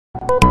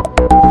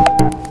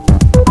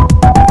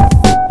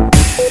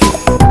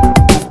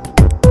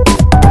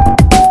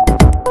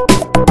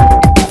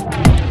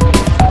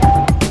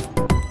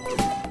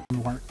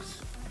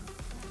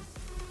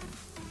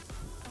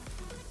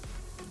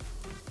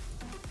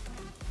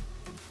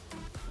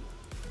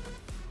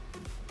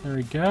There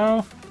we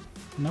go.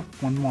 Nope,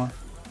 one more.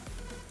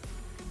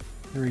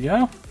 There we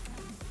go.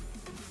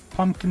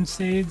 Pumpkin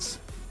seeds.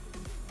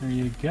 There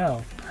you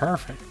go.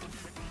 Perfect.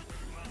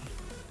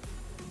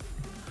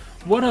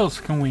 What else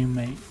can we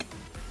make?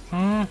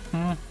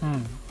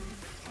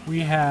 We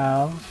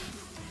have...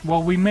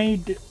 Well, we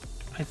made,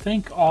 I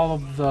think, all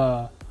of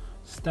the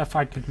stuff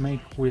I could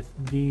make with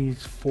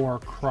these 4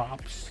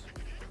 crops.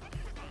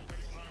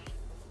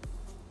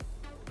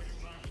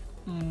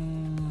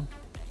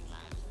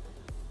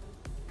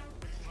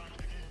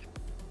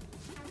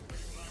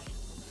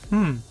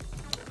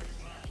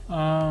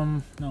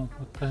 No,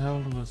 what the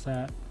hell was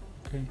that?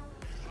 Okay.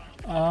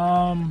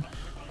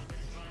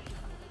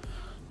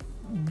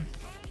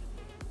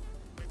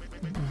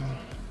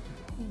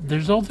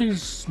 There's all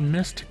these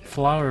mystic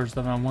flowers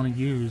that I want to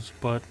use,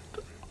 but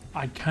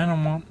I kind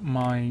of want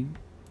my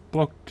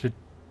book to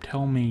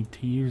tell me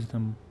to use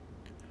them.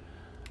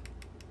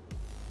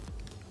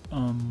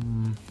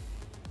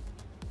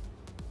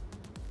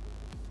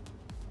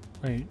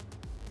 Wait.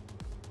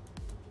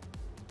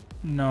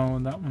 No,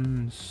 that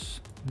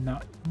one's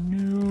not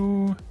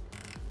new.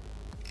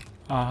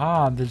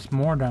 Aha, there's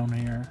more down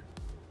here.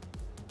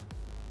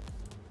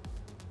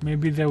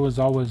 Maybe there was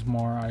always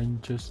more, I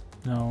just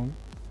know.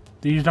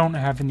 These don't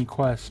have any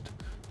quest.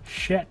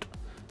 Shit.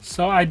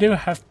 So I do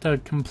have to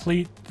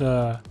complete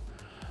the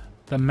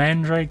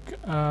mandrake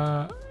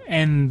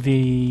and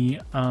the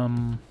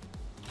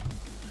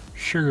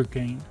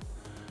sugarcane.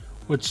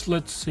 Which,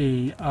 let's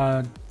see,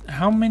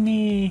 how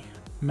many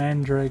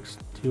mandrakes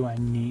do I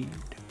need?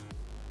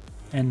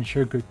 And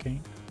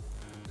sugarcane.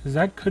 Because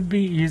that could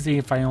be easy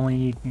if I only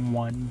need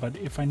 1, but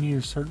if I need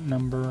a certain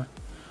number...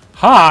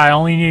 Ha! I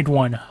only need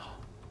 1.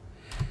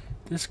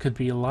 This could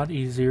be a lot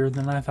easier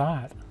than I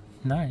thought.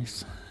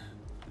 Nice.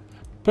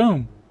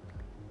 Boom.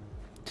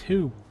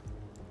 2.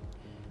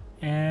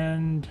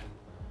 And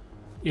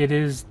it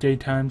is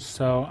daytime,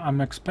 so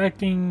I'm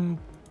expecting...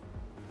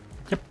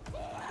 Yep.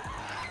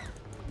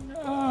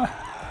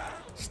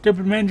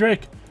 Stupid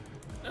mandrake.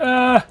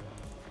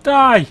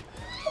 Die!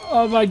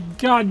 Oh my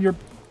god, you're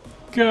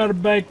gonna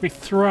make me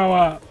throw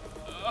up.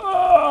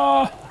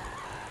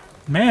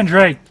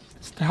 Mandrake!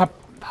 Stop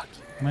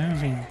fucking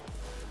moving.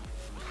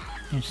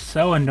 You're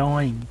so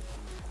annoying.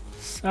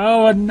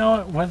 So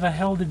annoying. Where the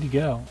hell did you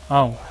go?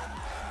 Oh.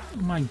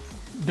 My.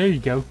 There you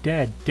go.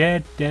 Dead.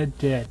 Dead, dead,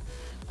 dead.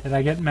 Did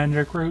I get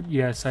mandrake root?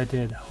 Yes, I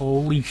did.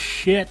 Holy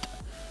shit.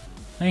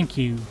 Thank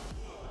you.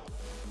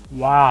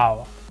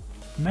 Wow.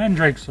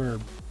 Mandrakes are...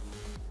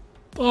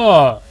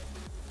 Ugh.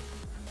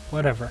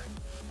 Whatever.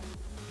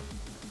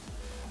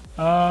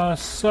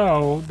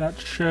 So that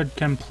should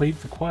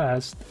complete the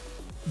quest.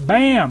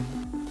 Bam!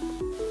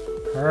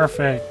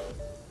 Perfect.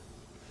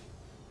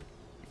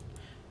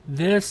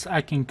 This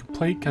I can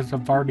complete because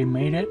I've already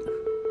made it.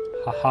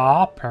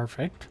 Haha,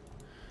 perfect.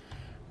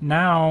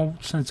 Now,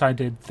 since I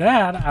did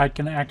that, I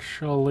can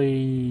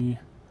actually...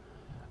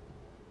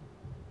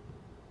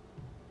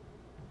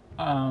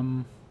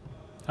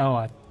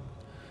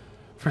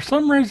 for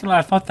some reason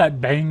I thought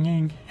that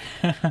banging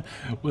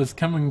was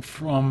coming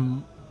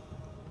from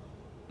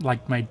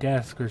like my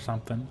desk or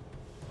something,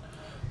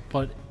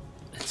 but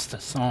it's the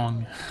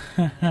song.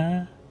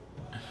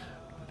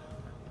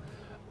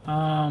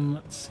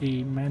 Let's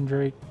see,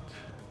 mandrake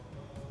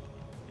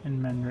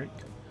and mandrake.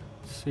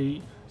 Let's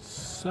see,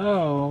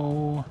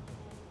 so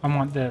I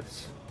want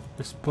this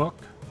book.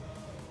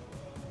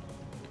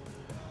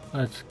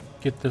 Let's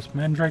get this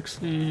mandrake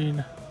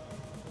seed.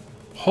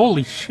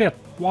 Holy shit,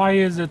 why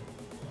is it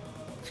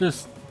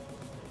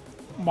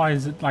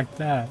like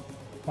that?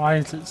 Why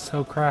is it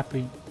so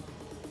crappy?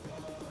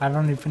 I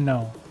don't even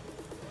know.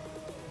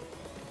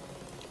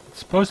 It's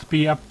supposed to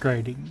be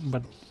upgrading,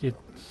 but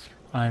it's...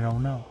 I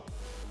don't know.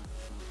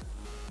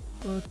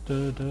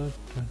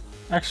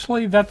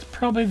 Actually, that's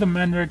probably the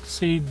mandrake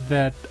seed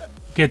that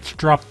gets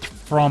dropped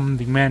from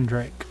the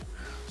mandrake.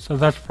 So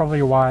that's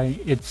probably why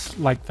it's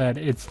like that.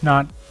 It's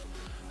not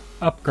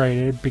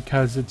upgraded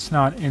because it's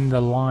not in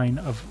the line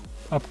of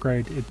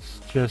upgrade. It's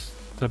just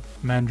the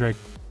mandrake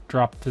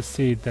dropped the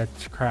seed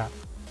that's crap.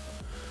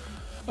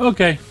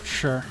 Okay,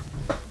 sure.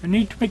 I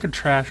need to make a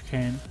trash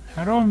can.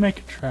 How do I make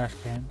a trash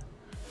can?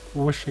 I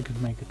wish I could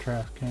make a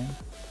trash can.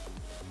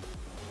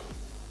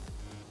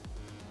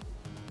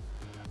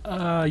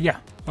 Yeah,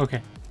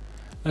 okay.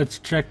 Let's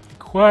check the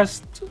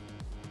quest.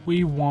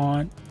 We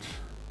want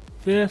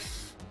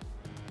this,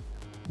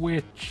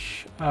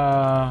 which, if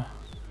I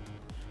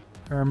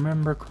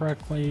remember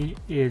correctly,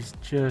 is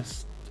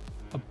just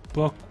a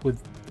book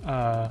with,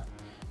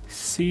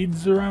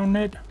 seeds around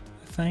it,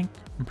 I think.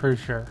 I'm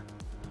pretty sure.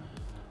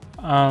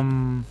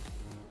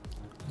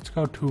 Let's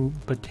go to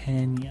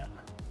Botania.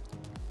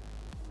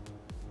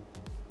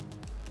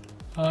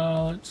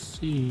 Let's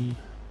see.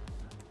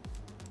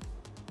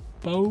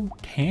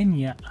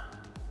 Botania.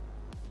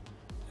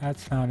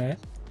 That's not it.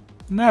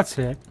 And that's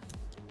it.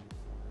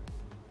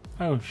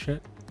 Oh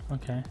shit.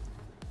 Okay.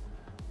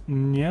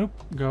 Nope.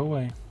 Go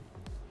away.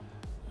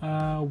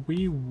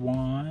 We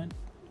want...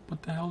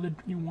 What the hell did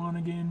you want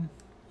again?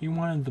 You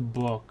wanted the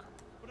book.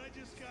 But I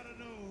just gotta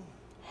know.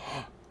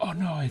 Oh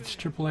no, it's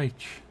Triple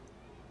H.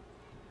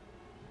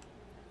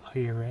 Are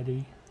you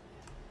ready?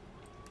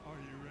 Are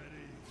you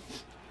ready?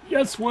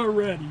 Yes, we're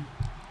ready.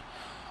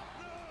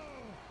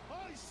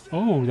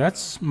 Oh,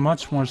 that's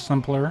much more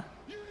simpler.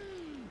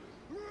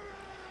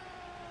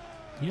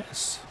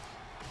 Yes.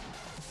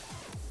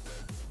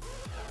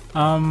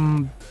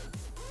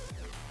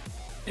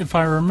 If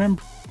I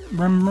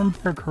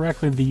remember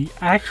correctly, the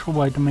actual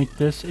way to make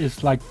this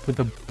is like with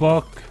a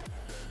book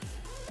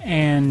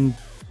and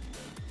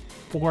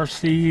 4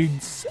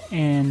 seeds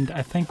and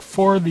I think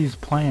 4 of these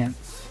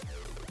plants.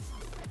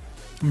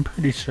 I'm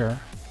pretty sure.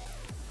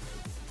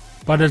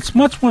 But it's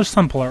much more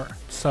simpler,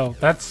 so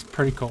that's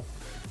pretty cool.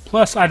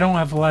 Plus, I don't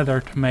have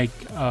leather to make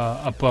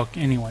a book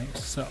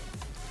anyways, so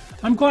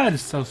I'm glad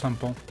it's so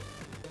simple.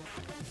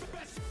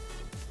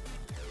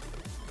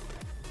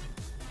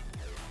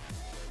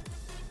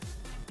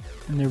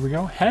 And there we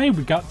go. Hey,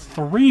 we got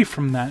 3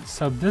 from that,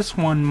 so this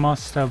one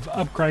must have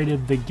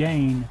upgraded the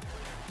gain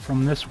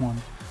from this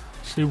one.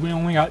 See, we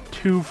only got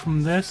 2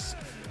 from this,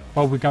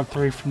 but we got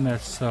 3 from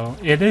this, so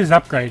it is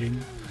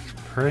upgrading. It's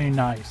pretty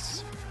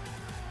nice.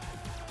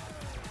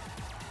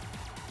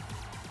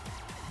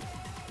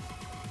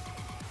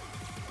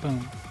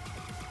 Boom.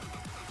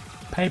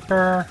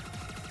 Paper.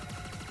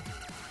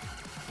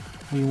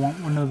 We want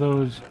one of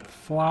those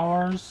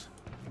flowers.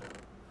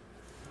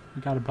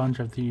 We got a bunch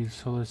of these,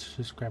 so let's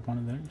just grab one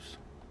of those.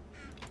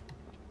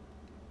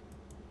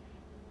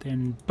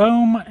 Then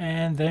boom,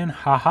 and then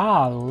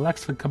haha,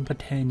 Lexica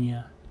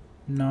Botania.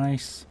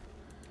 Nice.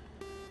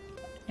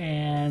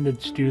 And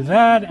let's do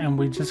that, and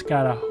we just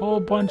got a whole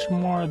bunch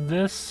more of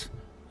this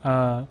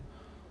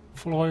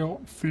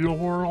floral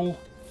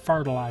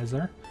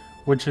fertilizer,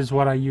 which is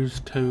what I use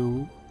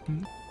to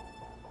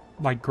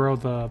like grow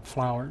the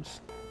flowers.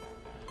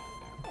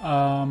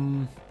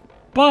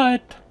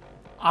 But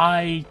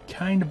I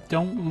kind of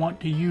don't want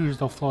to use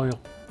the floral.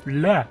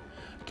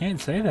 Can't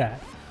say that.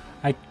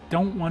 I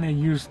don't want to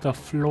use the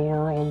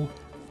floral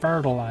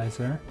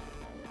fertilizer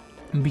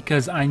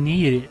because I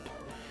need it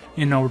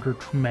in order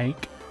to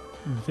make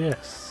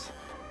this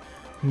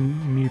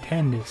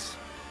Mutandis.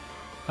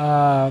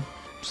 How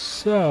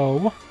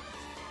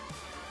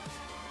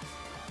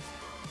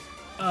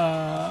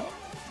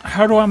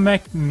do I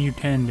make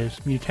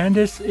Mutandis?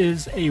 Mutandis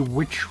is a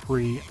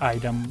witchery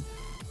item,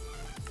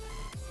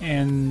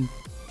 and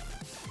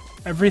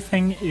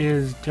everything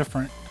is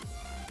different.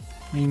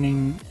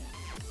 Meaning,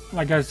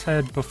 like I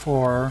said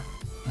before,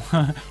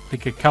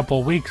 like a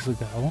couple weeks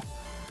ago,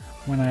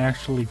 when I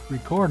actually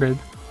recorded,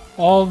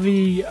 all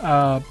the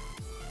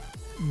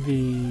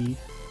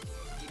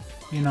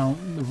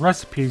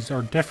recipes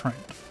are different.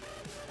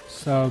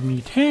 So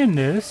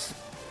Mutandis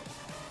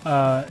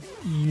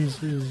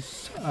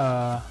uses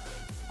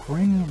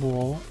green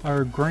wool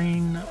or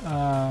green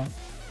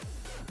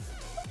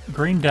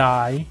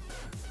dye,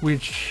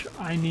 which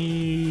I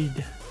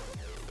need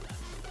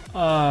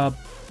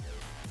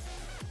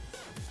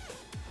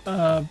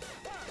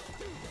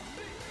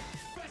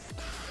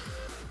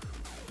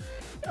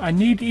I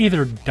need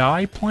either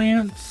dye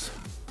plants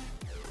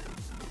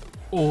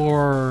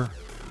or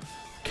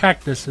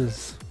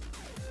cactuses,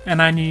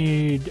 and I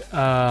need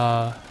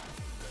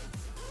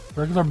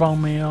regular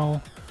bone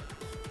meal,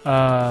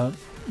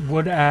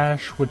 wood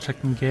ash, which I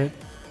can get,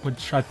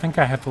 which I think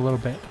I have a little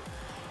bit,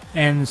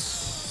 and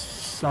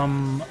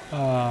some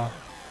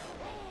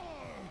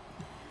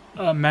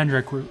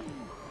mandrake root.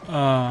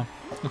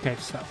 Okay,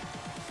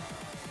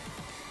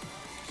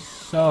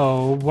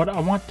 so what I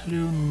want to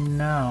do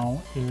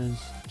now is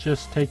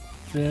just take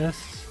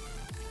this.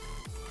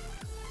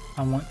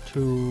 I want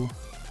to...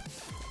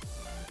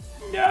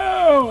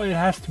 No! It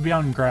has to be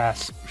on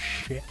grass.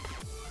 Shit.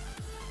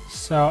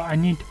 So I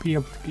need to be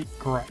able to get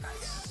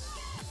grass.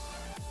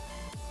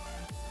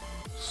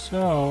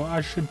 So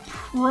I should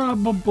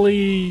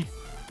probably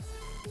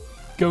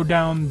go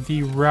down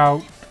the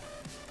route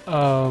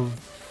of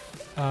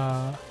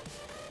I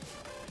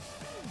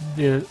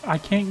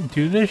can't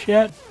do this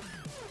yet.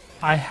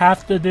 I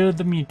have to do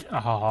the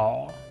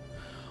oh,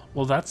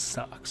 well, that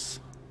sucks.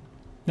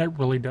 That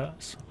really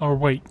does. Or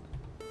wait,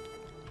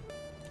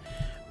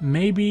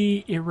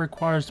 maybe it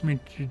requires me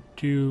to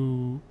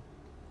do.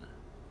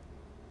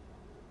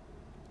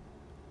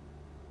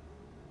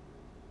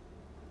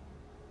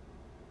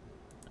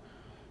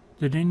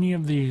 Did any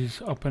of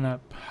these open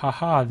up?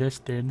 Haha, this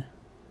did.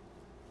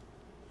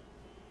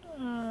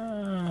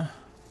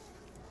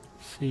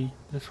 See,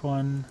 this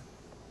one.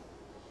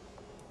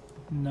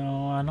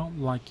 No, I don't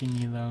like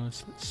any of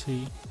those. Let's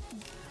see.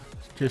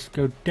 Let's just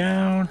go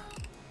down.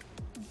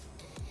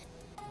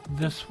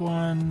 This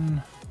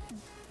one.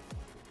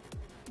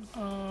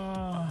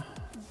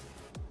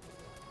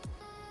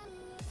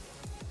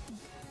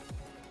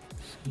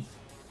 See.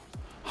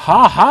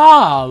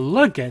 Haha!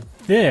 Look at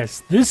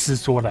this. This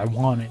is what I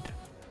wanted.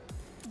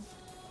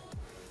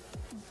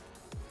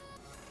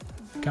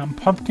 Got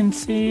pumpkin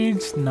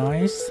seeds.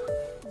 Nice.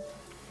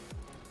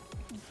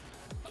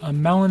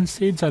 Melon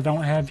seeds I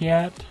don't have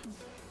yet.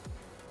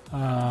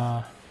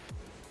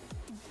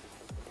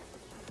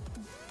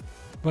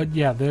 But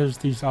yeah,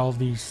 there's all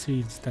these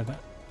seeds that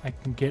I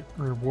can get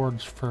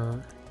rewards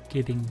for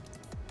getting.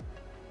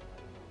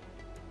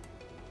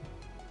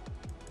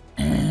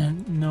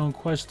 No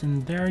quest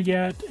in there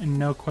yet, and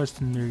no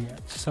quest in there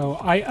yet. So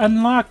I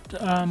unlocked,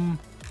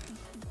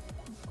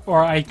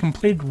 or I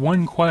completed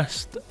one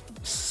quest,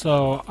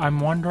 so I'm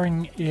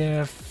wondering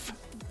if...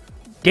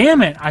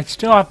 Damn it! I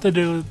still have to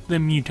do the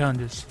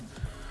Mutandus.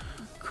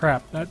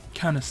 Crap, that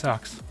kind of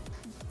sucks.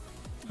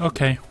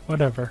 Okay,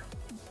 whatever.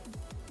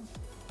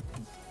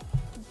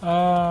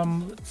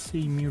 Let's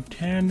see,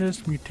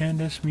 Mutandus.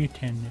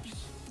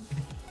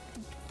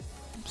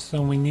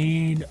 So we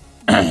need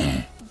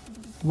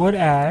wood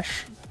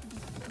ash.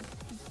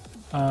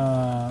 Do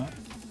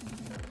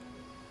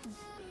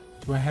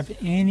I have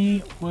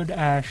any wood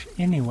ash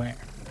anywhere?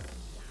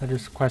 That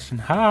is the question.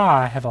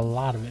 Ha! I have a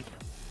lot of it.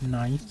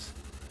 Nice.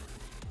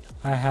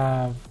 I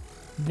have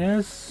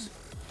this.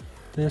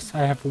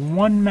 I have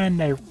one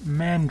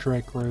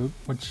mandrake root,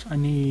 which I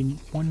need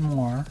one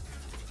more.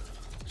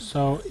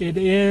 So it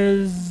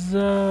is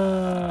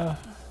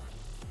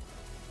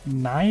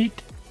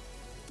night.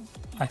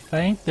 I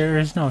think there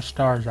is no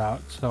stars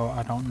out, so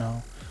I don't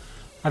know.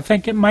 I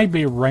think it might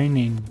be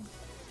raining,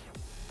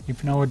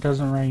 even though it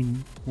doesn't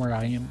rain where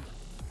I am.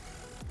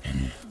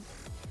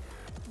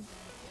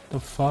 The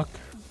fuck?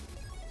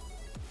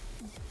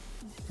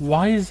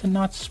 Why is it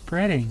not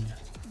spreading?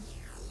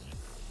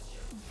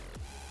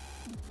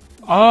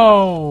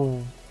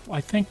 Oh,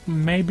 I think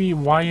maybe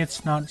why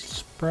it's not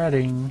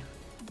spreading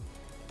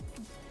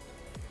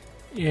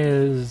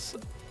is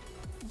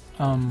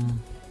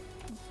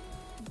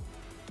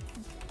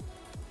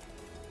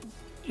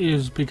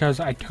because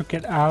I took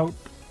it out.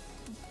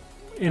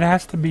 It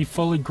has to be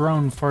fully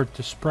grown for it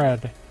to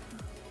spread.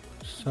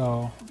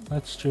 So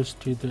let's just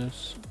do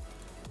this.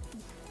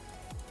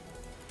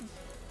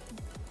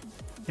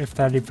 If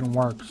that even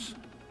works.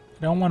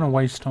 I don't want to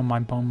waste all my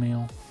bone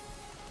meal.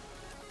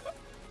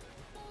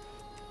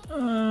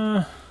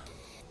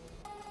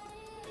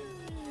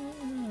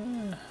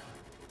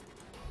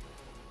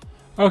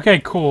 Okay,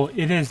 cool.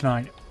 It is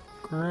night.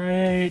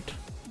 Great.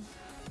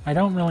 I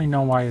don't really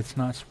know why it's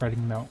not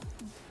spreading though.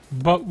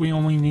 But we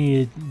only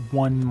need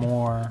one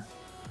more.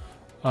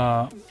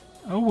 Oh,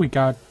 we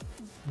got...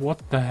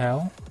 What the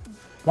hell?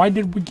 Why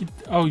did we get...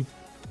 Oh,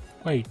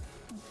 wait.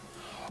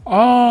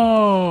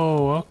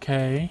 Oh,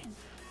 okay.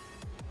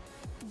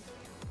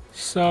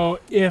 So,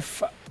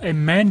 if a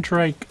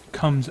mandrake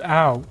comes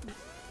out,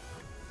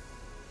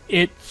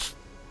 it's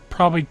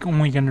probably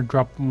only going to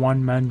drop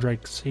one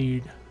mandrake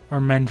seed, or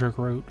mandrake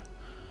root.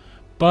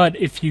 But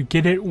if you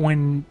get it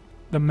when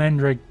the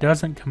mandrake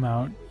doesn't come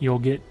out, you'll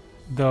get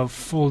the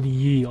full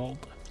yield.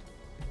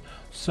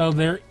 So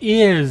there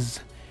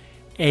is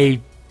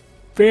a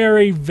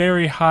very,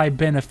 very high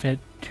benefit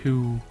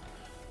to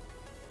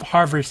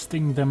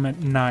harvesting them at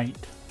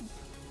night,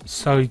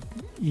 so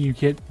you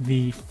get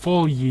the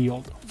full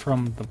yield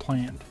from the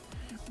plant,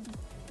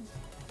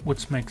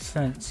 which makes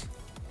sense.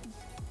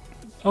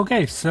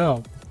 Okay,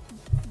 so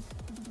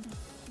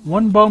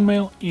one bone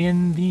meal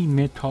in the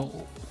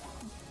middle.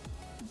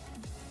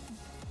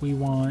 We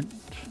want...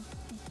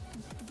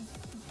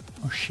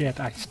 Oh shit,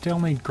 I still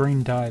need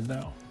green dye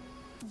though.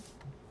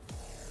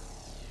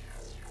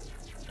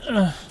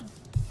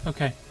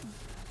 Okay,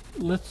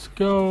 let's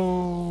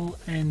go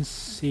and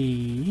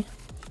see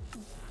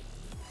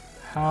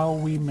how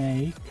we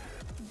make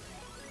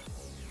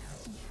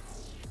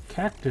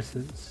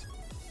cactuses.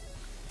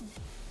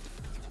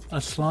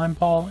 A slime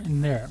ball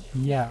in there.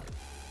 Yeah,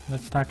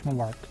 that's not gonna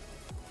work.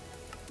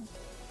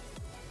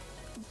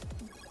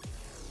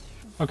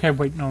 Okay,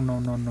 wait, no.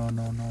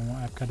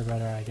 I've got a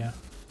better idea.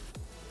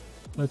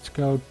 Let's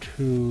go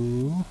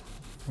to...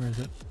 Where is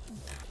it?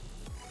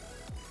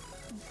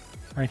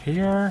 Right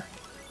here.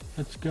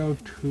 Let's go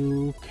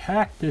to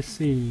cactus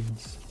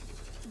seeds.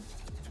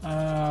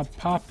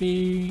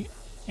 Poppy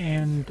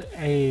and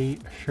a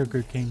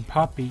sugarcane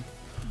poppy.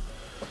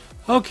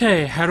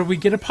 Okay, how do we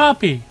get a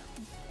poppy?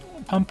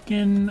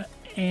 Pumpkin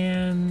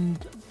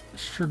and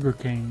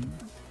sugarcane.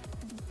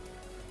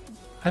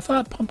 I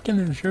thought pumpkin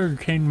and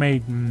sugarcane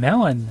made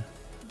melon.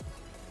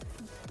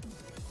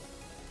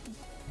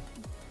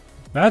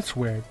 That's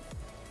weird.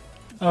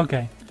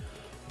 Okay.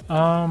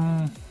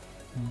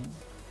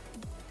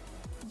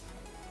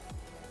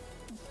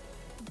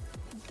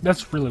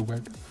 That's really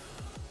weird.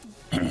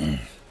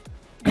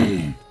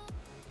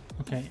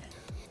 Okay.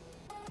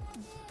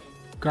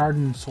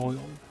 Garden soil.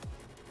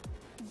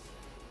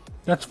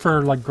 That's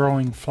for like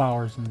growing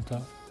flowers and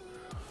stuff.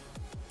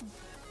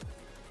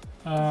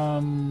 How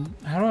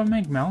do I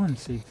make melon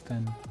seeds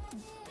then?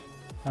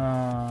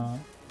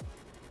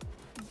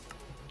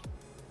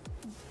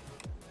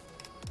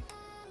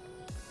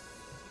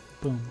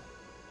 Boom.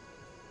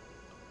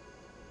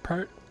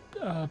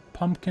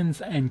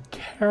 Pumpkins and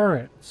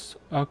carrots.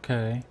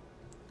 Okay.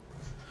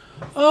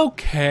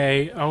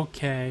 Okay.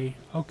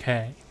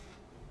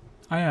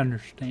 I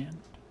understand.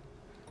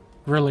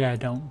 Really, I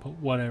don't, but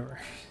whatever.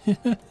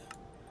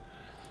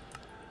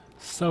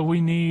 So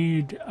we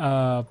need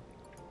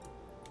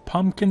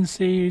pumpkin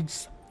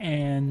seeds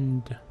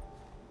And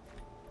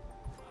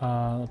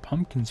the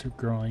pumpkins are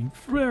growing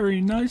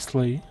very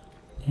nicely.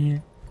 Yeah,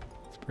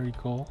 it's pretty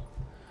cool.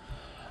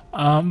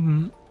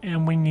 And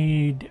we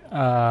need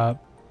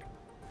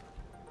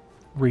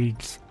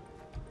reeds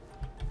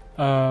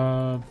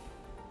in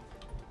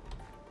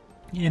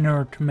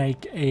order to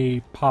make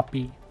a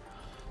poppy.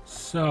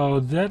 So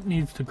that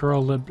needs to grow a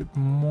little bit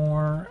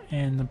more,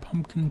 and the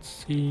pumpkin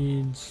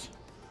seeds,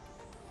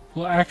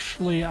 well,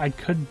 actually I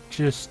could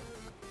just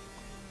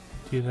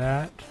do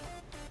that.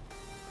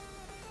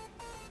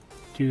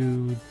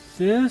 Do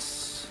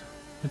this,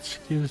 which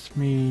gives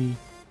me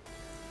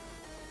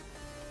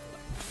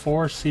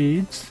 4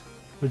 seeds,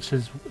 which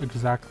is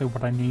exactly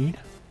what I need.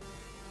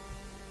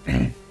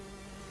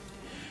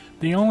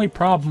 The only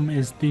problem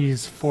is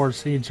these 4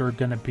 seeds are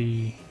gonna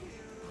be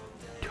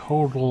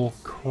total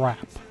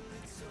crap.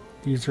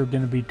 These are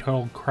gonna be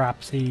total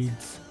crap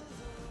seeds.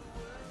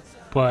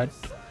 But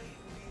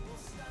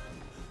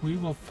we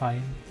will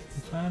fight.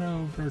 It's not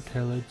over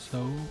till it's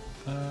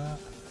over.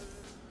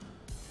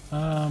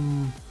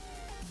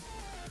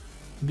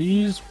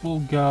 These will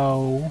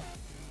go.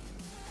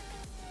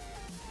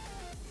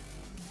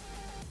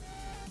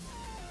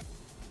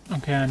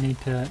 Okay, I need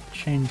to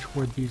change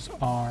where these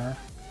are.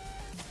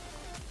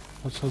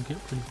 Also get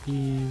rid of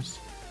these.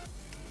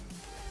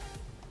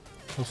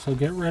 Also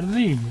get rid of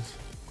these.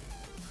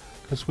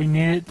 Because we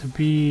need it to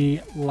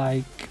be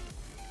like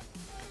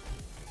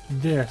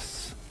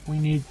this. We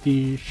need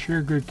the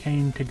sugar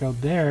cane to go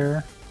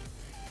there.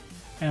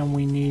 And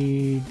we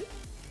need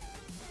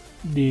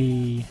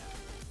the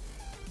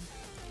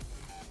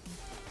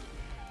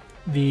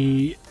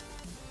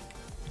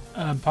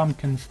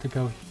pumpkins to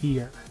go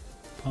here.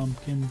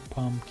 Pumpkin,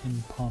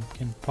 pumpkin,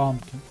 pumpkin,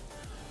 pumpkin.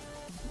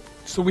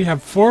 So we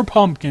have 4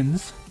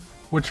 pumpkins,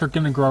 which are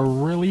gonna grow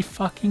really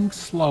fucking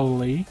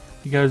slowly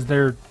because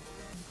their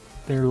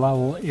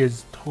level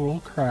is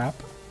total crap.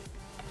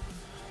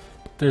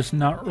 But there's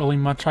not really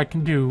much I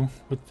can do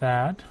with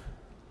that.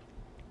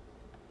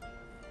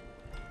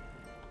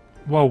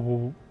 Whoa,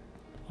 whoa.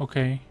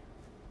 Okay.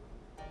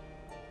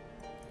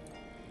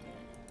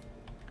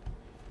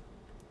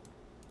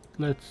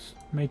 Let's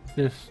make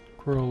this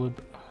grow a little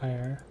bit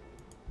higher.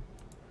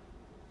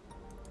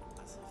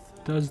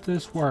 Does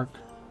this work?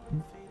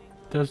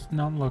 Does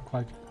not look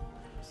like it.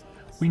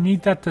 We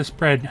need that to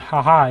spread.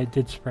 Haha, it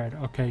did spread.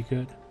 Okay,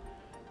 good.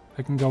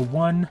 I can go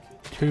 1,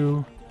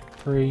 2,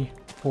 3,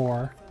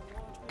 4.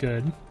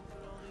 Good.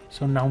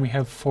 So now we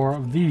have 4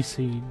 of these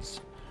seeds,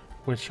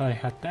 which I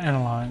had to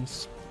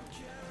analyze.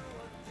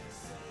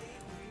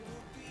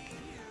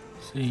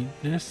 See,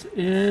 this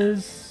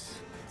is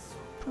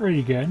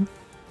pretty good.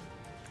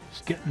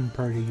 It's getting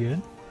pretty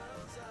good.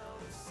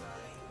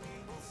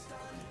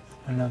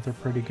 Another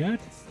pretty good.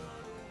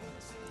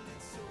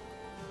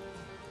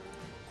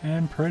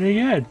 And pretty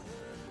good.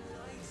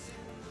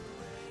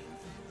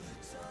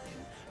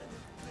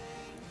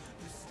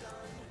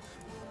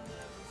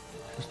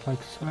 Just like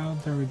so,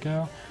 there we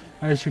go.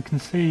 As you can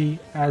see,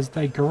 as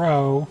they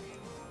grow,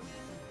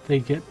 they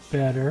get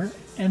better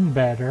and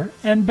better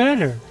and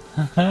better.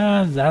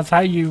 That's how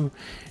you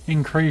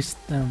increase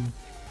them.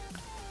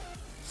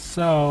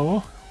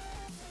 So,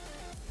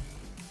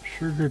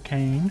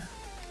 sugarcane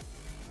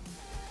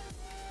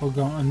will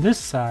go on this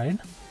side.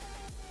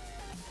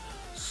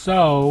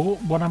 So,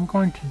 what I'm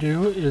going to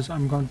do is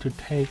I'm going to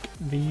take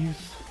these.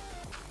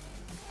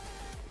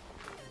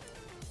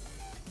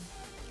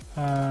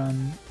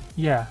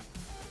 Yeah.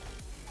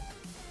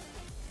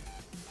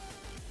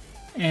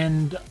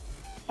 And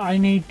I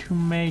need to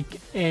make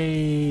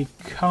a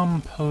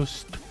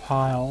compost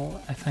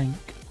pile, I think.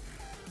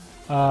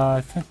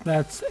 I think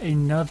that's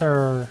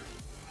another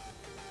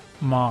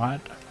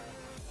mod.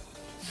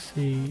 Let's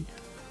see.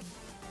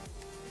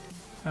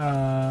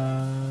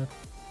 I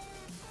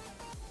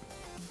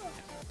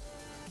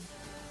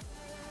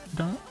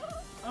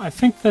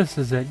think this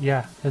is it.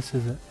 Yeah, this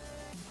is it.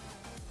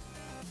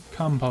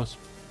 Compost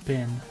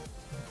bin,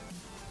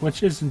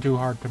 which isn't too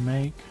hard to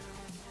make.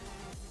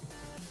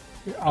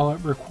 All it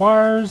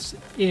requires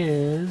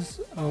is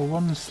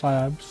wooden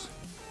slabs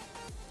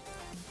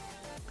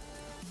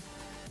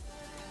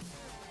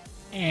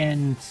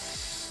and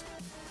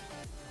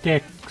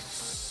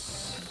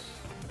sticks,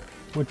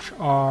 which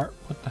are,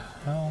 what the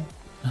hell?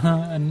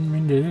 I didn't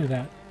mean to do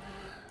that.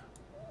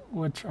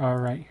 Which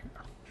are right here.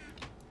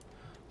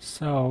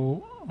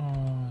 So,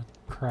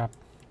 crap.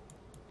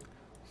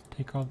 Let's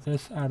take all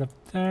this out of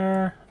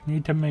there.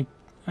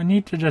 I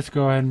need to just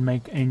go ahead and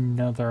make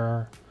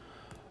another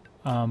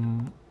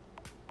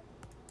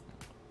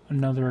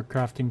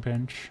crafting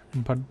bench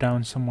and put it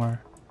down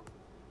somewhere.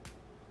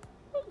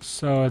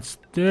 So it's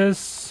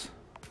this.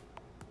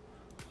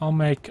 I'll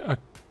make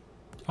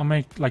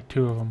like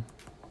 2 of them.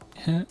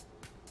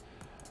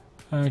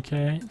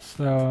 Okay,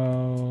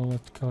 so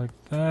let's go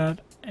like that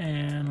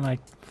and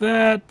like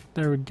that.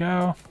 There we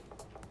go.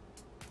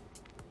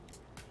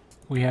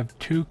 We have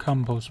 2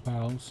 compost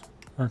piles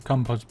or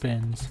compost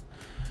bins.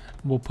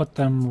 We'll put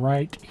them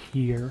right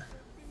here.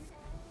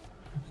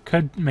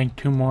 Could make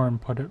 2 more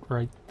and put it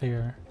right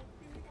there.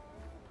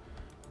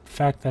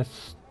 fact,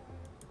 that's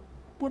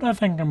what I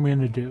think I'm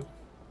gonna do.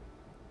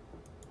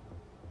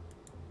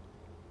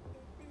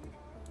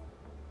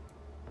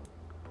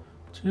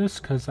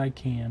 Just because I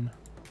can.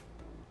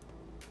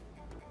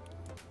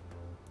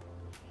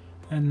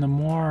 And the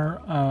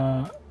more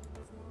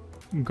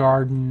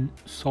garden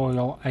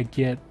soil I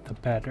get, the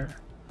better.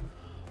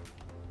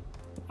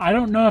 I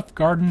don't know if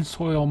garden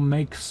soil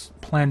makes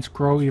plants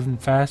grow even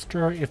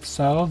faster. If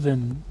so,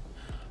 then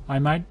I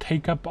might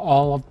take up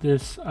all of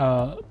this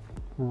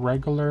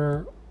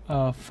regular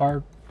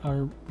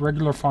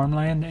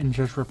farmland and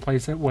just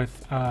replace it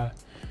with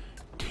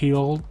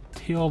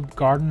tilled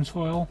garden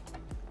soil,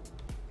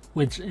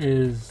 which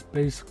is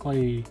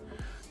basically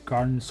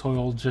garden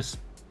soil just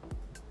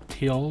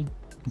tilled,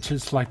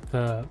 just like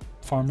the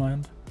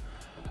farmland.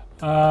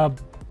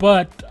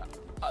 But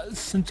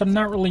since I'm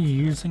not really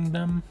using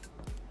them,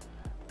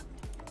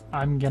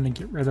 I'm gonna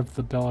get rid of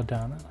the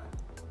belladonna.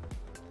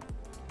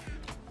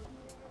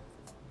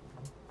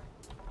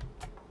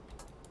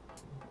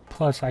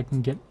 Plus, I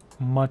can get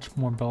much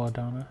more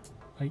belladonna.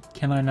 Like,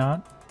 can I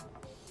not?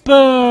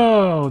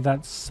 Boo!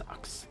 That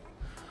sucks.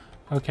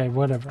 Okay,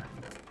 whatever.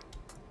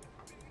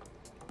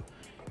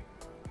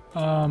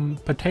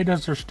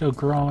 Potatoes are still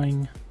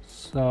growing,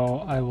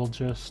 so I will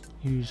just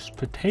use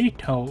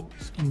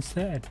potatoes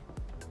instead.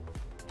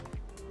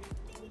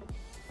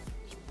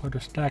 Just put a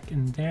stack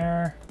in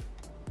there.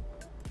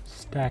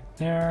 Stack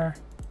there.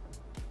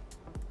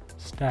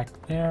 Stack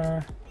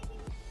there.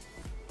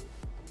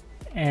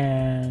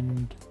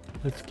 And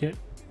let's get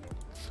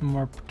some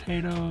more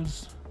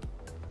potatoes.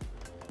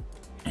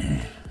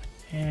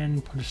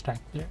 And put a stack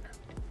there.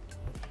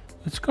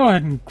 Let's go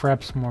ahead and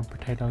grab some more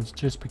potatoes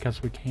just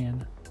because we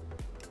can.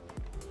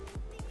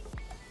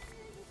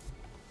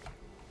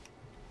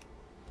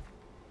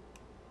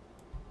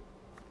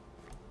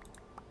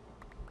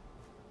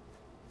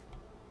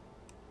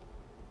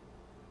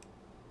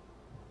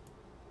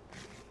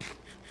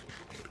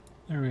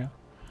 There we go.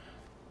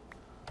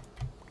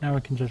 Now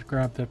we can just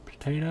grab the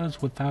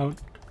potatoes without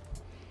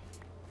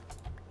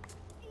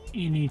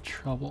any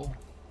trouble.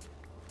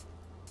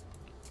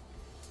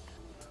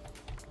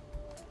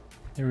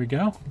 There we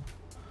go.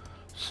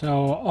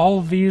 So all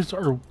of these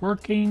are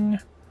working.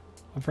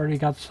 I've already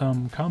got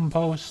some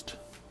compost.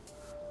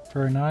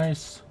 Very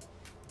nice.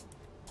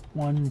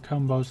 One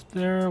compost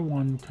there,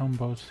 one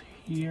compost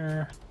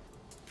here.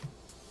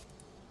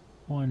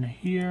 One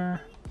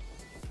here.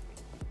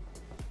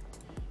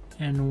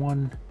 And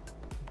one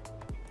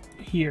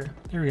here.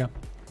 There we go.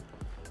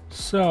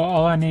 So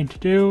all I need to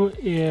do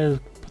is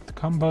put the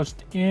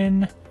compost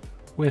in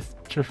with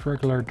just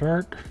regular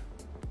dirt,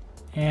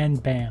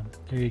 and bam,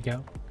 there you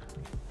go.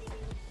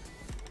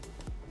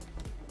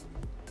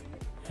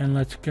 And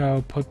let's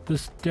go put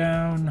this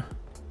down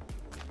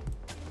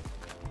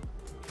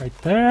right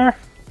there.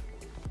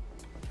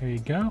 There you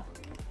go.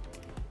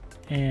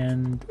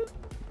 And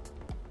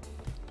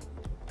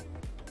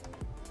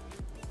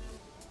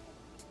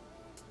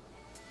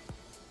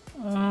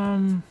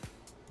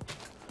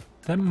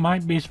that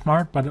might be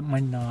smart, but it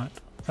might not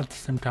at the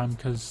same time,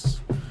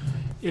 because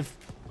if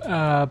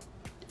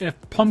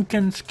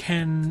pumpkins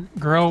can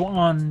grow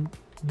on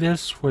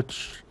this,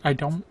 which I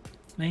don't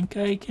think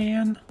I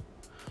can,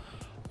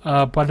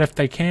 but if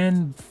they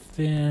can,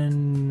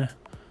 then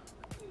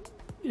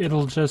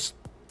it'll just,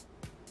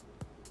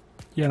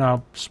 you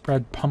know,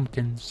 spread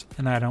pumpkins,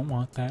 and I don't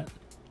want that.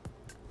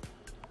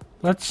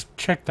 Let's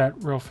check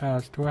that real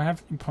fast. Do I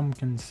have any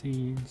pumpkin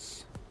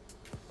seeds?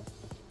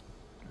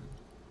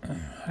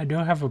 I do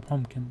have a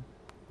pumpkin.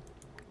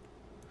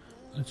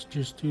 Let's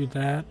just do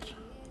that.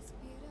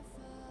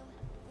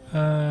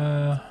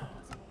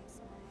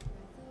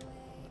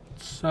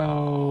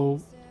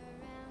 So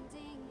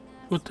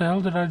what the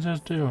hell did I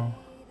just do?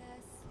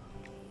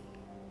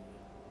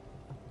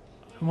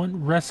 I want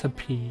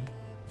recipe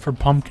for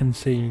pumpkin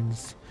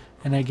seeds,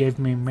 and it gave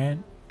me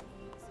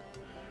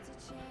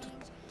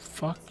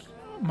fuck,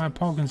 my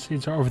pumpkin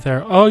seeds are over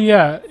there. Oh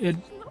yeah, it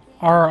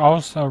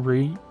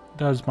also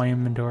does my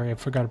inventory. I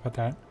forgot about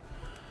that.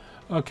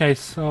 Okay,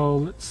 so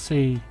let's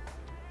see.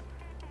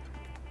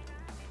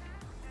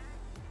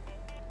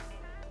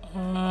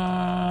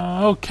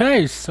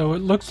 Okay, so it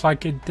looks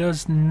like it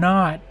does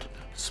not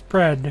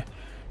spread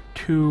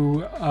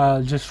to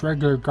just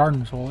regular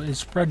garden soil. It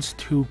spreads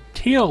to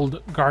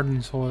tilled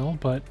garden soil,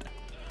 but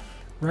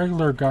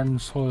regular garden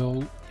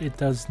soil it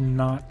does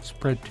not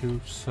spread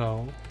to,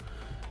 so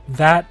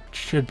that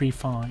should be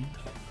fine.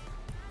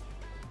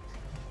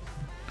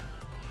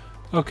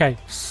 Okay,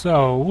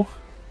 so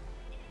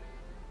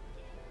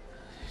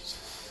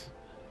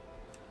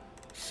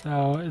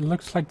it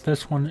looks like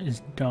this one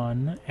is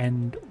done,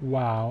 and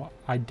wow,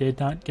 I did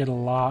not get a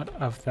lot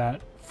of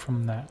that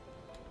from that.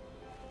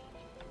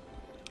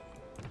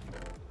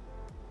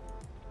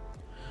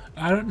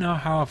 I don't know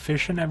how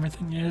efficient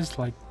everything is.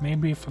 Like,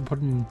 maybe if I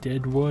put in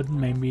dead wood,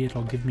 maybe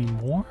it'll give me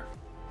more.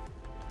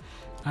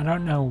 I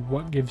don't know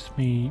what gives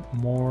me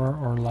more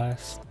or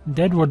less.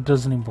 Dead wood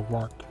doesn't even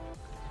work,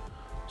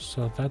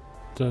 so that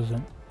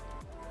doesn't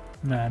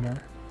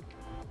matter.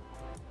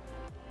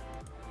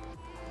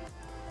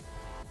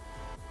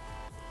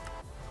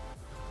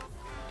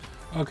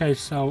 Okay,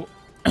 so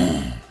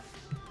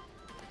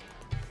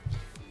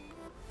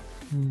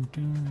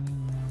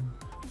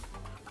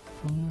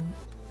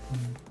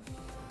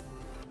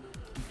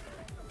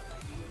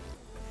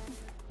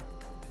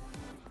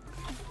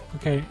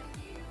okay,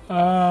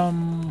 I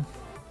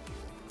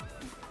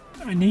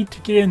need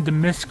to get into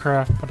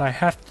Mistcraft, but I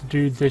have to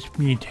do this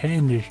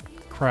Mutanish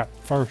crap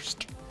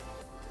first.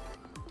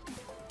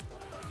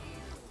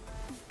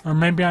 Or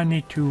maybe I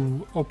need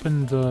to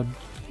open the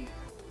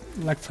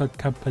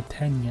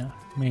Lexicapitania,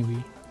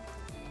 maybe.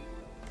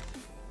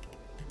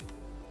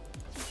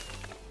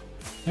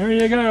 There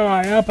you go,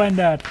 I opened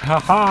it!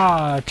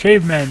 Haha!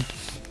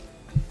 Achievements!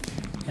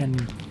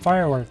 And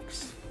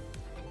fireworks.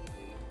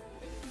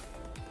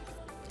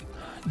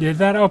 Did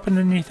that open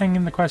anything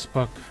in the quest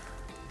book?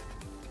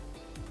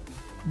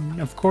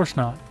 Of course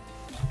not.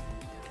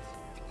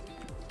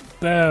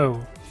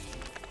 Boo!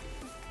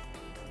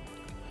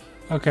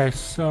 Okay,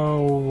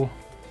 so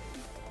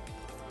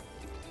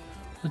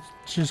let's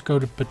just go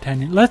to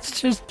Botania. Let's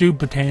just do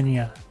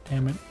Botania,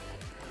 damn it.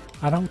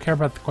 I don't care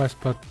about the quest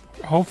book.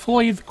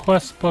 Hopefully the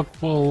quest book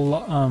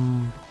will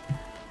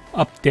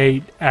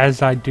update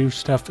as I do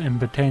stuff in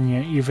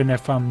Botania, even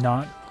if I'm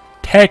not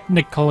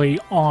technically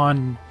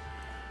on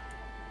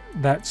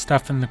that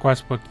stuff in the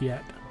quest book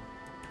yet.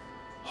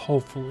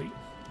 Hopefully.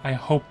 I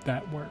hope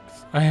that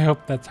works. I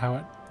hope that's how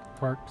it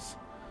works.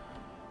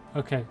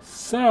 Okay,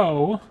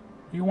 so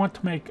you want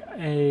to make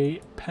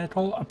a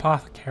petal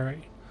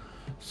apothecary.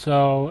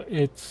 So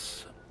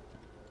it's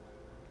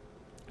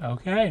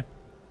okay.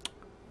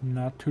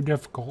 Not too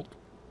difficult.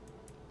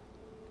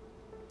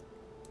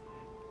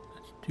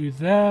 Let's do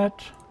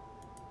that.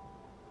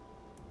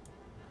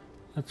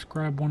 Let's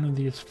grab one of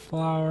these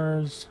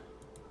flowers.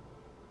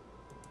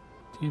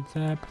 Do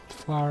that, put the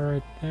flower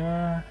right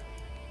there.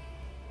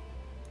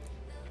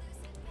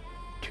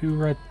 2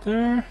 right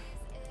there.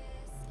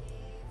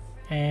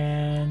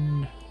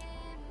 And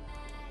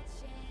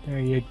there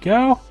you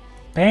go.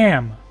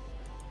 Bam!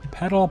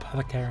 Petal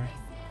apothecary.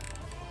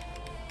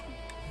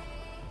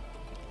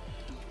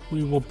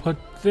 We will put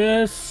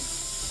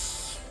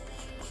this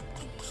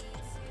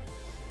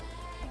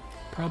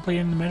probably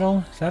in the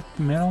middle. Is that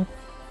the middle?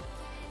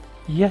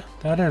 Yeah,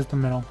 that is the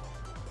middle.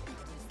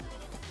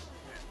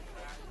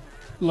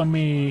 Let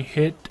me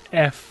hit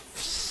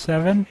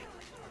F7.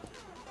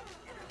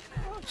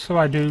 So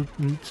I do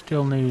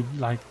still need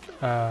like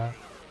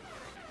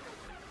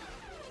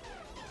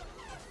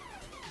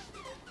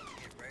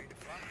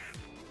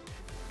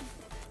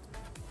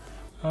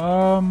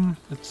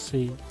let's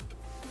see.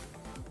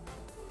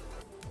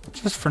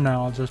 Just for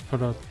now, I'll just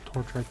put a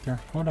torch right there.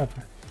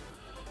 Whatever.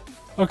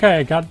 Okay,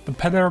 I got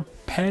the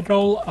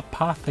petal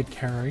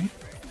apothecary.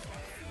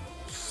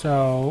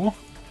 So,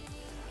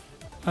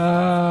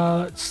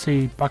 let's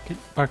see. Bucket,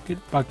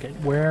 bucket, bucket.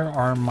 Where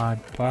are my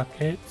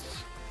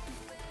buckets?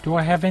 Do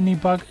I have any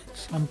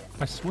buckets?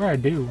 I swear I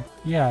do.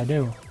 Yeah, I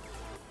do.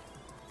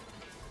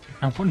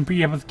 I wouldn't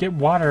be able to get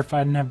water if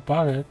I didn't have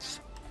buckets.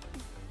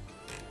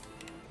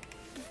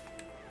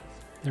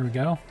 There we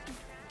go.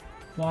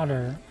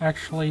 Water.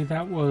 Actually,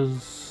 that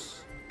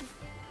was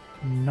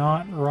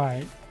not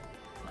right.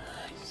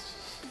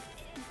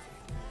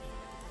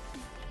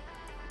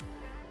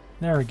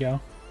 There we go.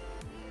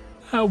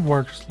 That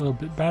works a little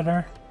bit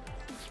better.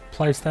 Let's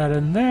place that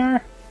in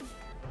there.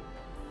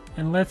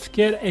 And let's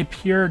get a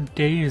pure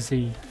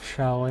daisy,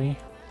 shall we?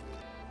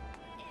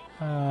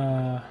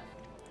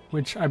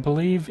 Which I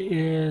believe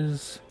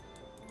is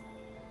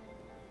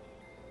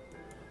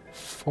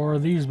for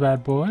these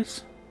bad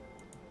boys.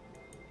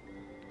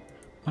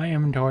 My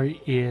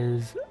inventory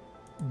is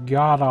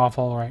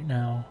god-awful right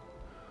now.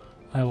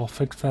 I will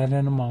fix that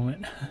in a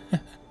moment.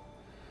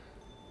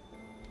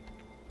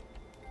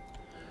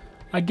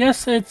 I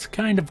guess it's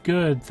kind of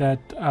good that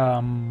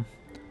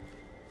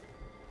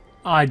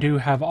I do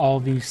have all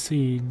these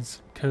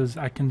seeds, because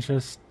I can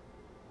just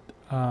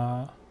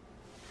or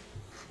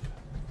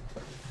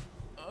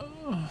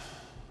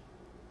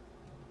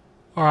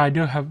I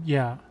do have,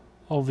 yeah,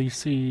 all these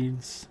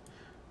seeds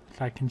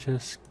that I can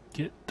just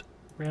get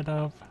rid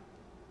of.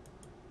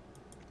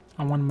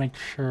 I want to make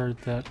sure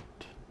that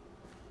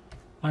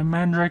my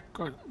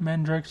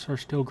mandrakes are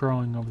still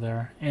growing over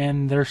there,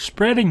 and they're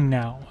spreading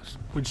now,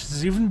 which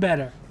is even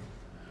better.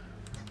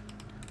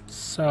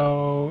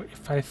 So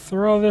if I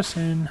throw this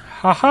in,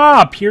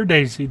 haha, pure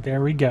daisy,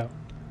 there we go.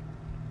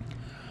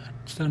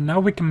 So now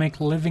we can make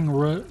living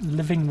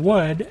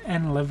wood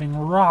and living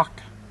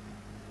rock.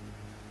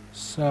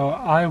 So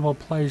I will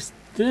place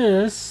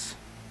this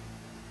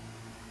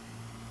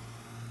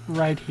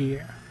right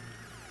here.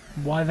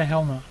 Why the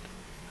hell not?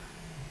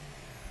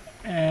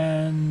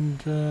 And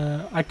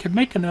I could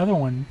make another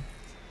one.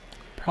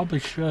 Probably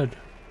should.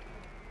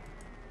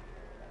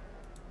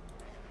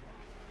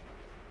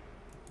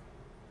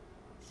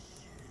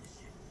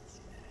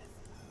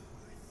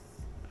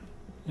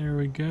 There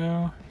we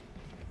go.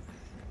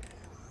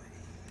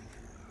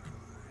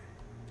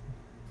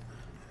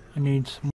 I need some